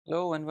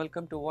Hello and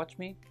welcome to Watch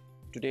Me.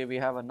 Today we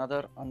have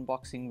another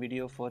unboxing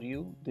video for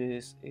you.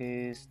 This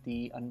is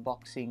the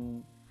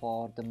unboxing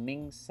for the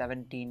Ming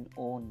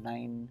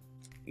 1709.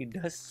 It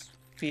does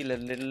feel a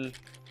little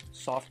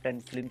soft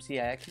and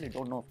flimsy. I actually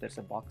don't know if there's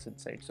a box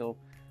inside. So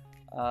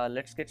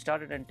let's get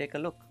started and take a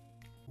look.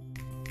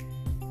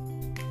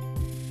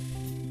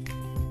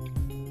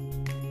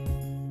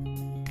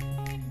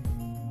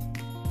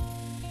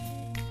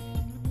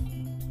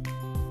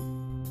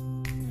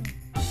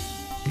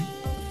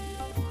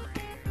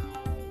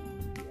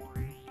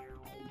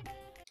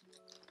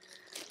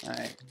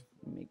 Alright,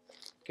 let me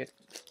get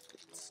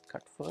this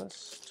cut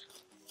first.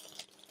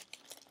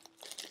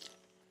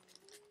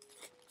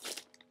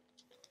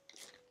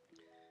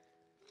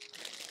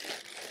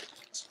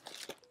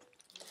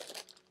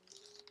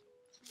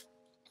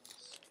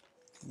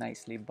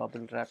 Nicely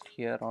bubble wrapped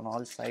here on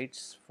all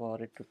sides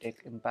for it to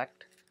take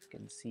impact. You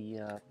can see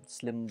a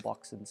slim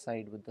box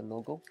inside with the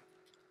logo.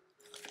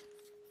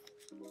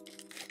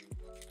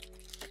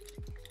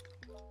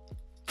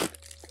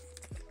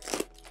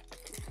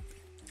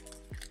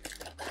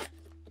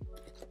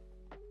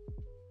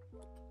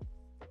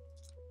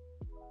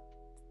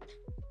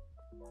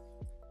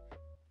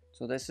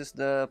 So this is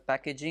the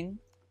packaging.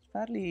 It's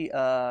fairly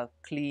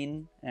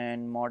clean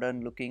and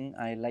modern looking.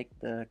 I like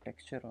the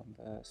texture on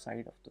the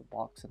side of the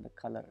box and the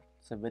color.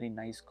 It's a very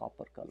nice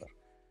copper color,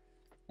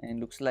 and it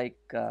looks like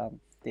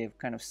they've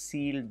kind of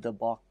sealed the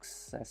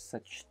box as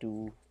such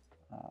to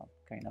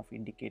kind of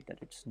indicate that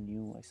it's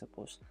new, I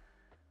suppose.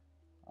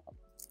 Let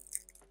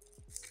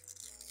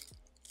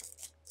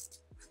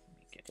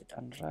me get it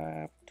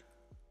unwrapped.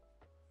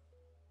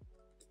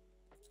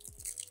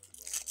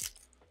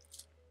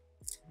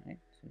 Right,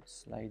 so it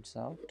slides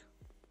out.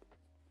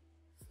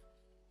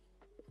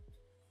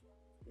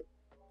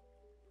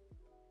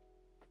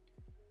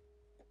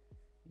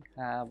 We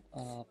have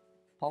a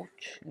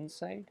pouch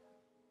inside.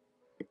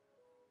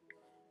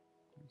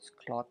 This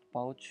cloth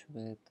pouch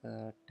with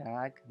a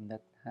tag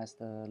that has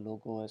the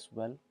logo as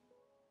well.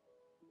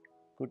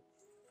 Good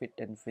fit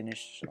and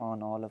finish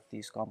on all of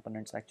these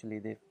components. Actually,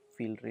 they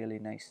feel really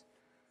nice.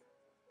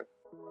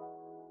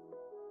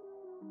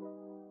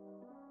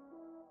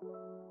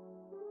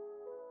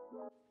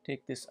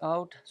 Take this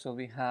out. So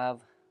we have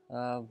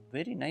a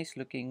very nice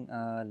looking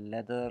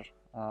leather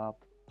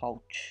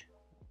pouch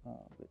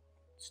with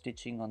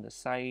stitching on the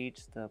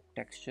sides. The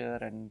texture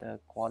and the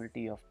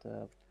quality of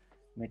the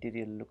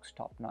material looks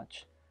top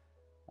notch.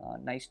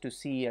 Nice to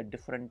see a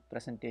different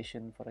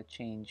presentation for a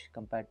change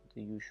compared to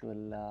the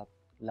usual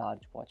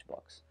large watch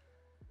box.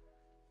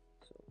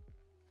 So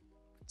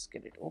let's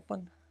get it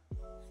open.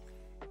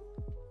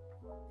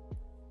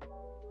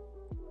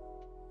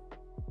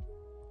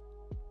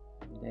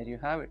 There you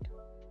have it.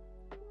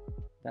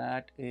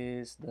 That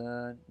is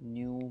the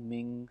new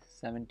Ming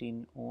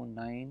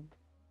 1709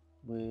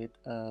 with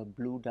a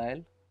blue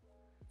dial.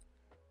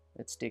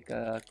 Let's take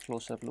a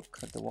closer look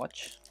at the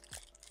watch.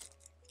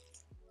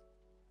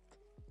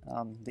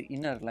 The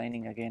inner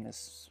lining again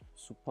is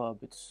superb.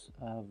 It's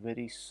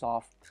very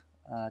soft,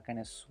 kind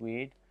of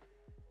suede,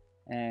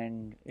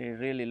 and it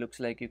really looks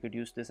like you could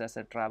use this as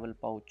a travel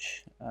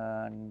pouch,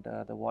 and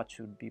the watch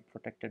would be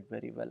protected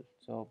very well.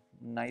 So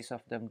nice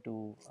of them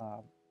to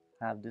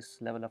have this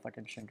level of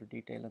attention to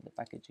detail in the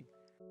packaging.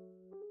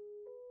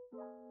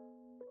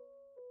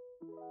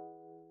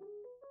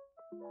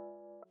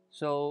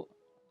 So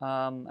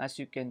as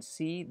you can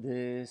see,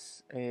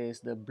 this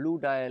is the blue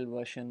dial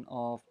version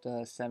of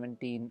the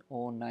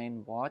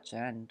 1709 watch,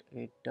 and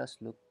it does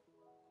look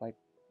quite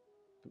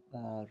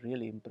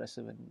really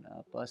impressive in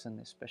person,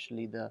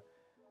 especially the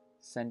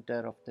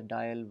center of the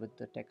dial with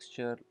the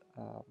texture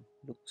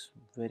looks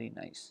very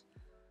nice.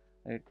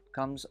 It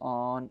comes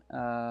on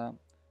a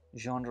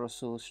Jean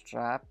Rousseau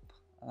strap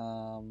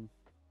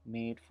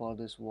made for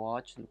this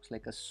watch. Looks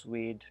like a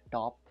suede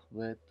top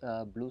with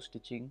blue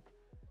stitching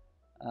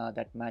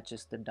that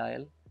matches the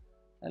dial.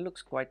 It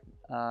looks quite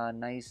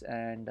nice,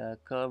 and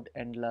curved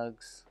end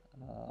lugs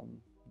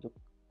look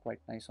quite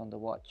nice on the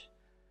watch.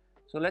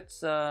 So let's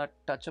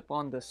touch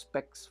upon the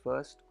specs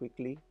first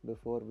quickly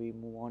before we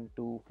move on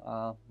to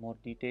more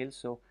details.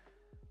 So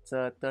it's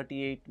a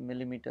 38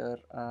 millimeter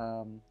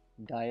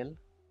dial,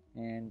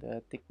 and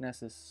the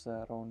thickness is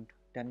around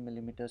 10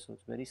 millimeters, so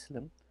it's very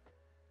slim.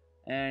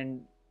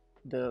 And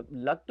the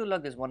lug to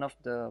lug is one of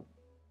the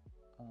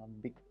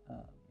big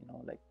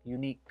like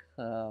unique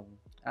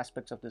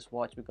aspects of this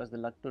watch, because the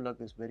lug to lug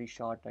is very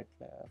short at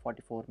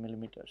 44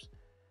 millimeters,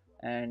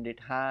 and it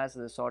has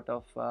the sort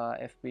of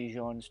FP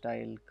Jean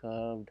style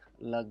curved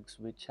lugs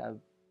which have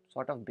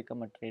sort of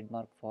become a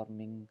trademark for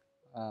Ming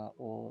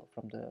or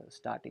from the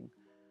starting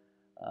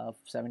of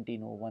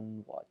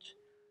 1701 watch.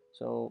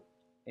 So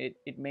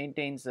it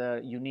maintains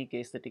a unique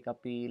aesthetic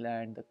appeal,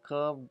 and the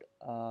curved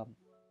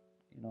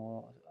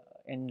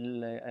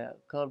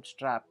curved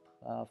strap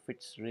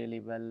fits really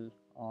well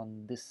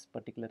on this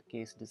particular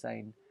case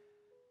design,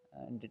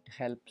 and it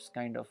helps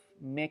kind of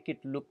make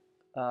it look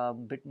a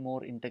bit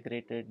more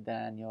integrated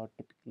than your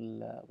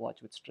typical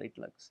watch with straight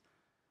lugs.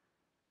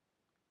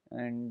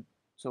 And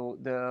so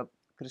the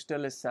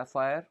crystal is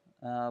sapphire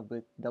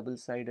with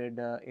double-sided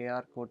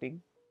AR coating,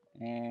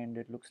 and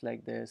it looks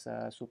like there's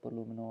a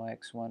superlumino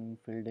X1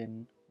 filled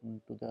in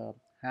into the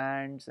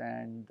hands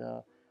and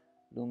the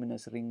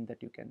luminous ring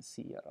that you can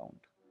see around.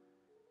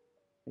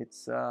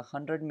 It's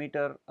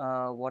 100-meter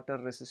water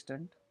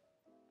resistant,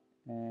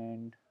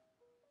 and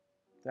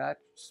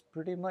that's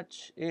pretty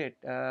much it.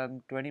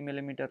 20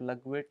 millimeter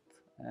lug width,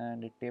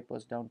 and it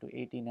tapers down to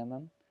 18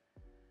 mm.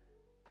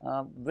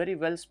 Very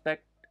well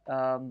spec,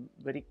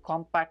 very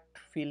compact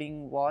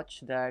feeling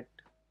watch that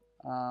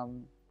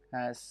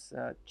has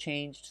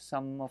changed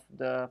some of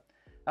the,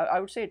 I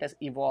would say it has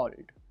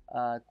evolved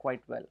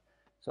quite well.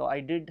 So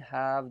I did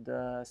have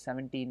the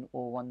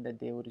 1701 that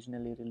they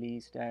originally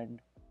released,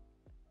 and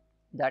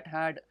that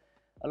had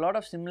a lot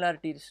of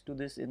similarities to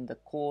this in the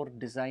core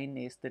design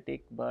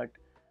aesthetic, but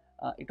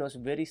it was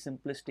very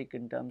simplistic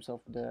in terms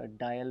of the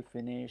dial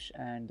finish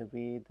and the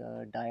way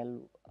the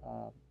dial,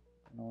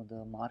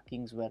 the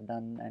markings were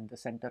done and the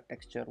center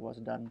texture was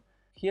done.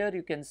 Here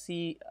you can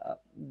see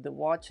the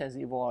watch has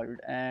evolved,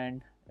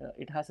 and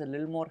it has a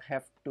little more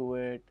heft to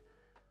it.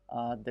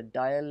 The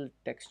dial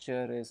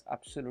texture is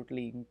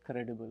absolutely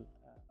incredible.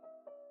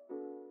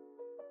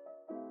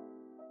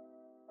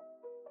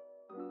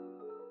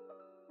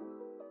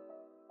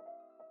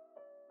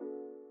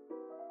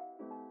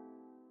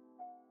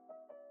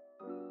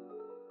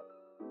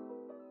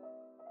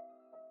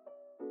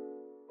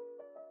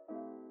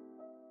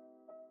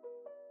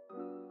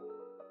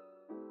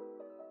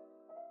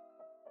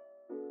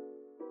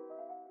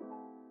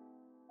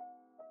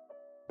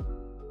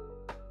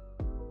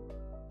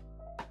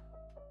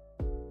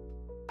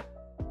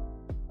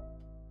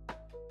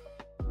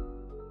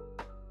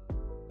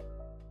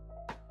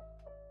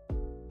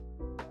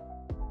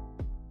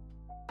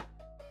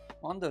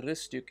 On the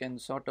wrist, you can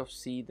sort of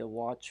see the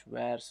watch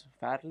wears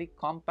fairly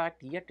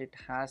compact, yet it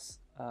has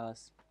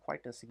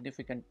quite a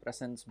significant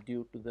presence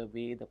due to the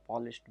way the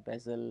polished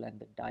bezel and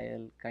the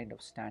dial kind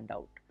of stand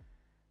out.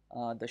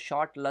 The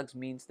short lugs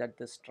means that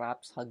the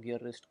straps hug your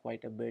wrist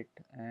quite a bit,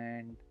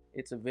 and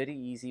it's a very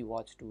easy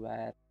watch to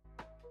wear.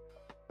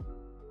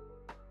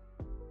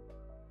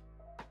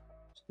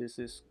 This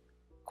is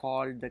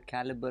called the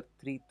Caliber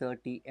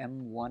 330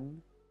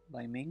 M1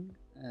 by Ming,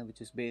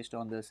 which is based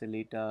on the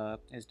Celita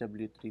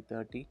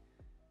SW330,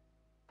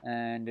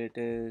 and it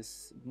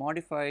is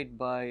modified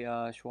by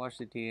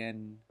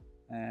Schwarzschild,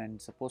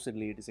 and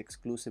supposedly it is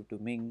exclusive to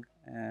Ming.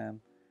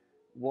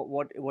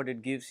 What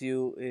it gives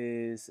you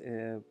is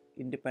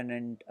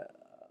independent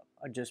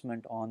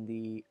adjustment on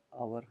the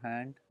hour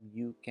hand.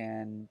 You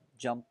can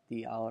jump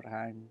the hour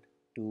hand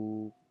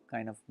to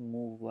kind of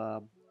move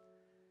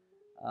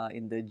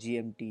in the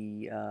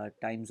GMT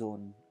time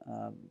zone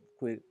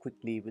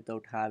quickly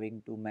without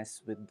having to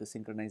mess with the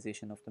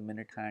synchronization of the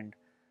minute hand.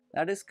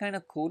 That is kind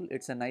of cool.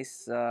 It's a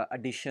nice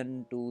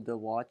addition to the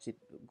watch. It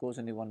goes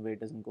only one way, it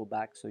doesn't go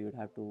back, so you'd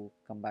have to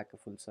come back a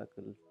full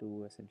circle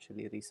to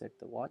essentially reset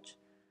the watch.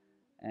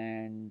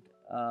 And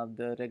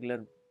the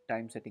regular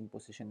time setting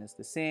position is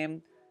the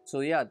same. So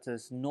yeah,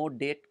 there's no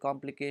date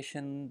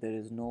complication, there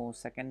is no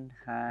second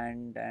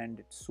hand, and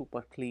it's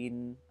super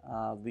clean,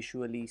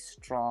 visually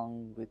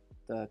strong, with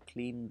the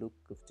clean look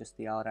of just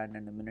the hour hand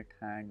and the minute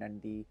hand,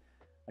 and the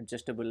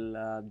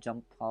adjustable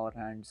jump hour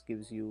hands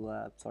gives you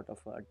a sort of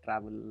a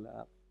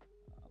travel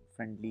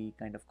friendly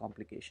kind of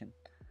complication.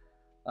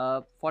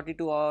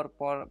 42-hour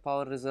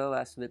power reserve,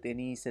 as with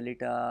any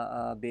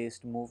Celita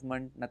based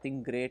movement,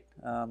 nothing great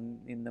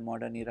in the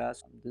modern era.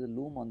 The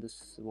loom on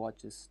this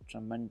watch is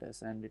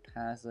tremendous, and it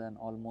has an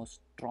almost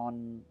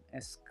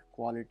Tron-esque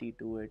quality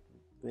to it,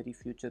 very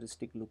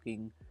futuristic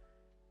looking,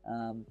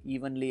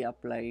 evenly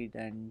applied,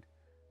 and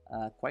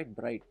quite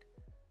bright.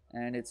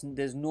 And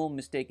there's no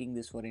mistaking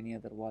this for any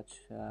other watch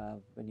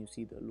when you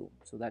see the loom.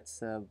 So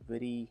that's a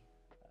very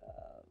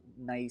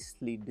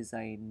nicely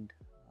designed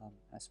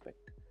aspect.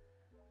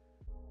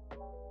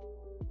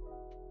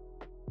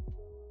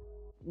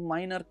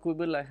 Minor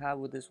quibble I have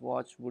with this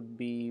watch would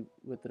be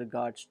with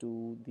regards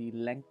to the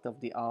length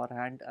of the hour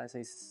hand. As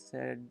I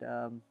said,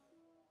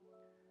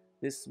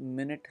 this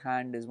minute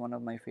hand is one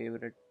of my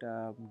favorite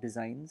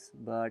designs,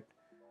 but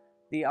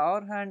the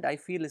hour hand I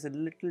feel is a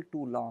little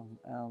too long.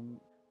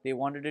 They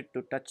wanted it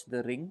to touch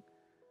the ring.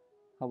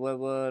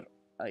 However,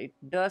 it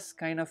does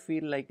kind of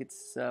feel like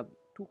it's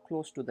too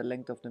close to the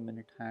length of the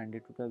minute hand.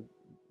 It would have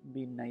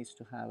been nice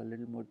to have a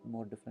little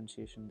more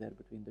differentiation there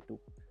between the two.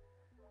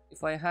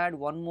 If I had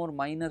one more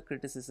minor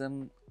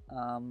criticism,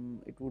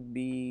 it would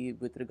be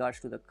with regards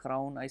to the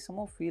crown. I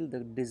somehow feel the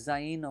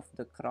design of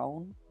the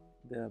crown,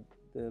 the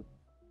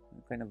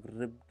kind of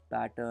ribbed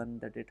pattern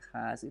that it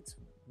has, it's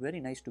very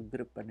nice to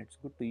grip and it's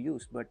good to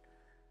use, but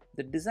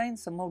the design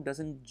somehow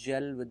doesn't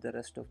gel with the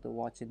rest of the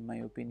watch, in my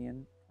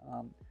opinion.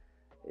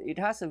 It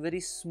has a very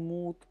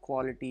smooth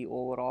quality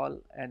overall,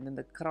 and then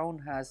the crown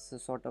has a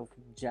sort of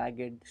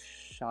jagged,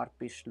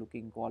 sharpish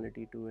looking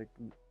quality to it,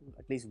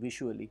 at least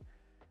visually.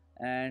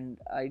 And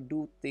I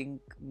do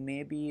think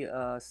maybe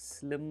a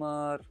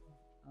slimmer,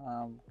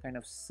 kind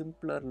of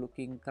simpler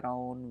looking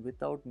crown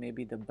without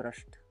maybe the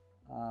brushed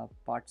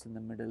parts in the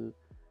middle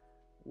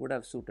would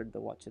have suited the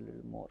watch a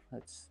little more.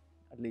 That's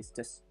at least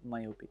just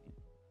my opinion.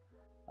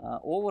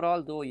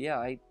 Overall, though, yeah,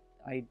 I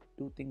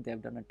do think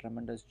they've done a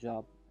tremendous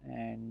job,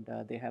 and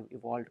they have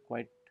evolved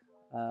quite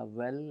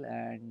well,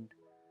 and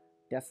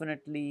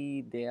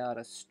definitely they are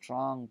a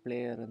strong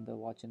player in the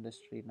watch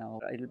industry now.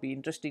 It'll be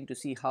interesting to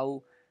see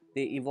how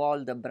they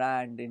evolve the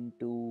brand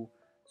into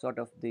sort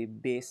of the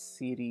base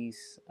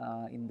series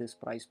in this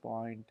price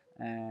point,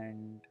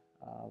 and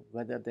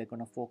whether they're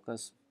going to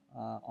focus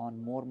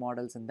on more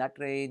models in that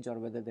range, or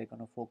whether they're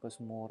going to focus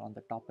more on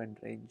the top end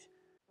range.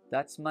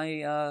 That's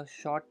my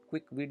short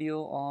quick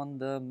video on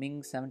the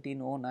Ming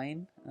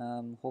 1709.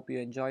 Hope you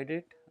enjoyed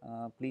it.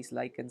 Please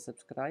like and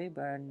subscribe,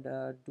 and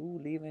do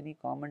leave any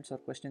comments or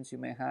questions you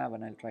may have,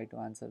 and I'll try to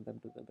answer them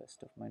to the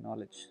best of my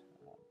knowledge.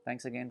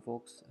 Thanks again,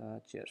 folks.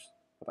 Cheers.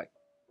 Bye bye.